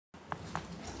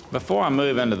Before I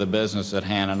move into the business at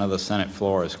hand, I know the Senate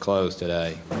floor is closed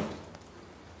today.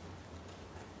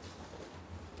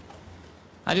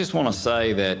 I just want to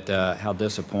say that how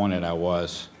disappointed I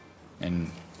was in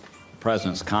the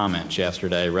President's comments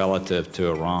yesterday relative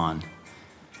to Iran.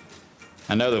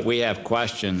 I know that we have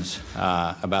questions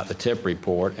about the tip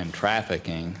report and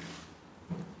trafficking,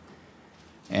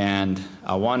 and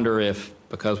I wonder if,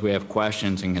 because we have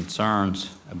questions and concerns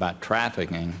about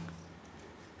trafficking,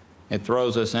 it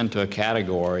throws us into a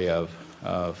category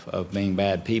of being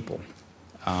bad people.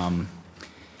 I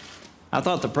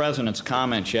thought the President's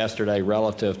comments yesterday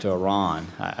relative to Iran,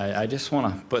 I just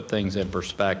want to put things in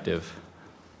perspective.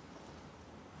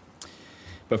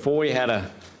 Before we had a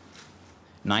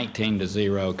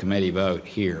 19-0 committee vote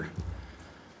here,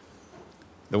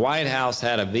 the White House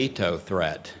had a veto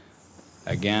threat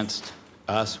against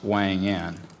us weighing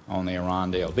in on the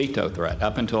Iran deal. Veto threat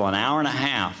up until an hour and a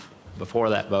half before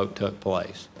that vote took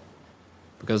place,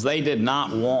 because they did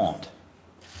not want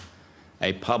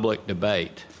a public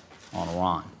debate on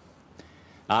Iran.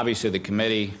 Obviously, the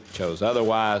committee chose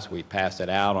otherwise. We passed it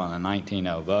out on a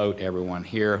 19-0 vote. Everyone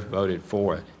here voted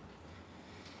for it.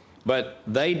 But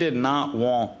they did not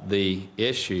want the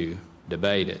issue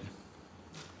debated.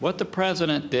 What the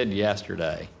President did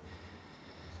yesterday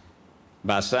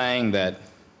by saying that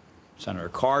Senator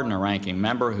Cardin, a ranking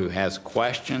member who has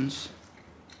questions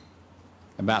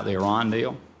about the Iran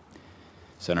deal,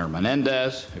 Senator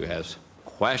Menendez, who has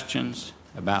questions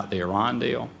about the Iran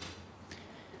deal,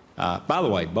 by the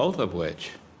way, both of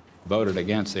which voted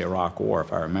against the Iraq War,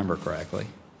 if I remember correctly,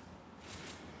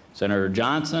 Senator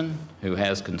Johnson, who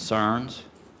has concerns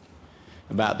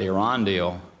about the Iran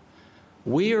deal,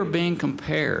 we are being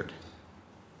compared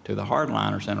to the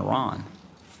hardliners in Iran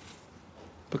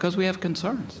because we have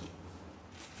concerns.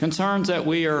 Concerns that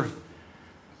we are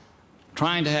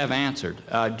trying to have answered.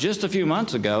 Just a few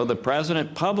months ago, the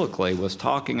President publicly was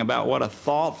talking about what a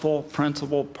thoughtful,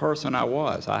 principled person I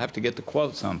was. I have to get the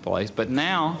quote someplace, but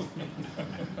now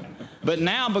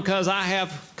because I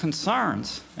have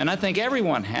concerns, and I think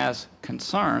everyone has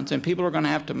concerns, and people are going to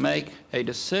have to make a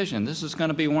decision. This is going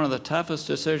to be one of the toughest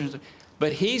decisions,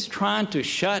 but he's trying to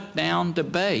shut down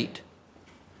debate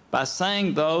by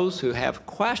saying those who have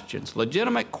questions,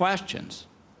 legitimate questions,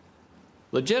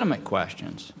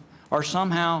 are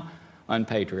somehow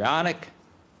unpatriotic,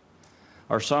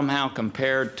 or somehow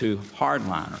compared to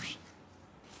hardliners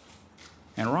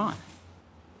in Iran.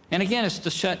 And again, it's to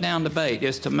shut down debate.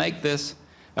 It's to make this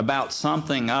about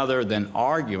something other than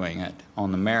arguing it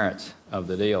on the merits of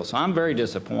the deal. So I'm very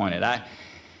disappointed. I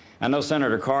know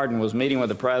Senator Cardin was meeting with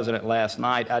the President last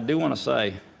night. I do want to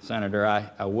say, Senator,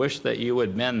 I wish that you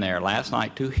had been there last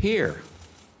night to hear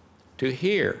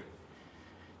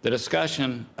the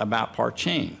discussion about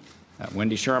Parchin.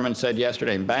 Wendy Sherman said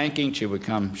yesterday in banking she would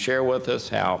come share with us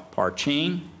how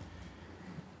Parchin,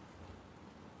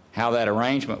 how that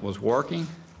arrangement was working.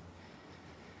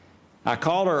 I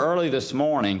called her early this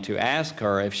morning to ask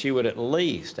her if she would at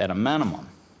least, at a minimum,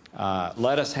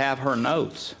 let us have her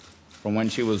notes from when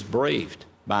she was briefed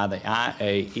by the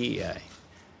IAEA.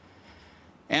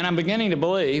 And I'm beginning to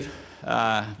believe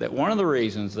that one of the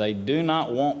reasons they do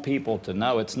not want people to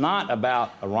know, it's not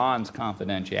about Iran's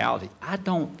confidentiality. I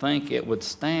don't think it would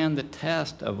stand the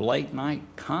test of late-night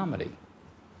comedy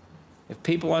if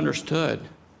people understood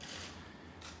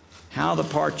how the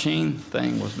Parchin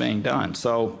thing was being done.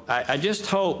 So I just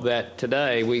hope that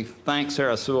today we thank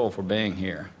Sarah Sewell for being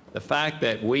here. The fact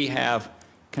that we have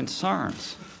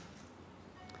concerns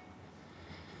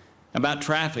about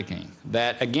trafficking,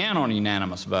 that, again, on a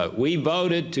unanimous vote, we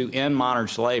voted to end modern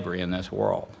slavery in this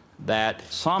world, that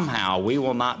somehow we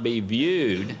will not be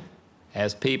viewed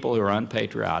as people who are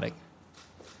unpatriotic,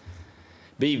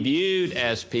 be viewed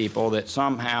as people that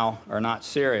somehow are not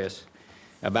serious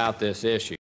about this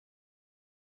issue.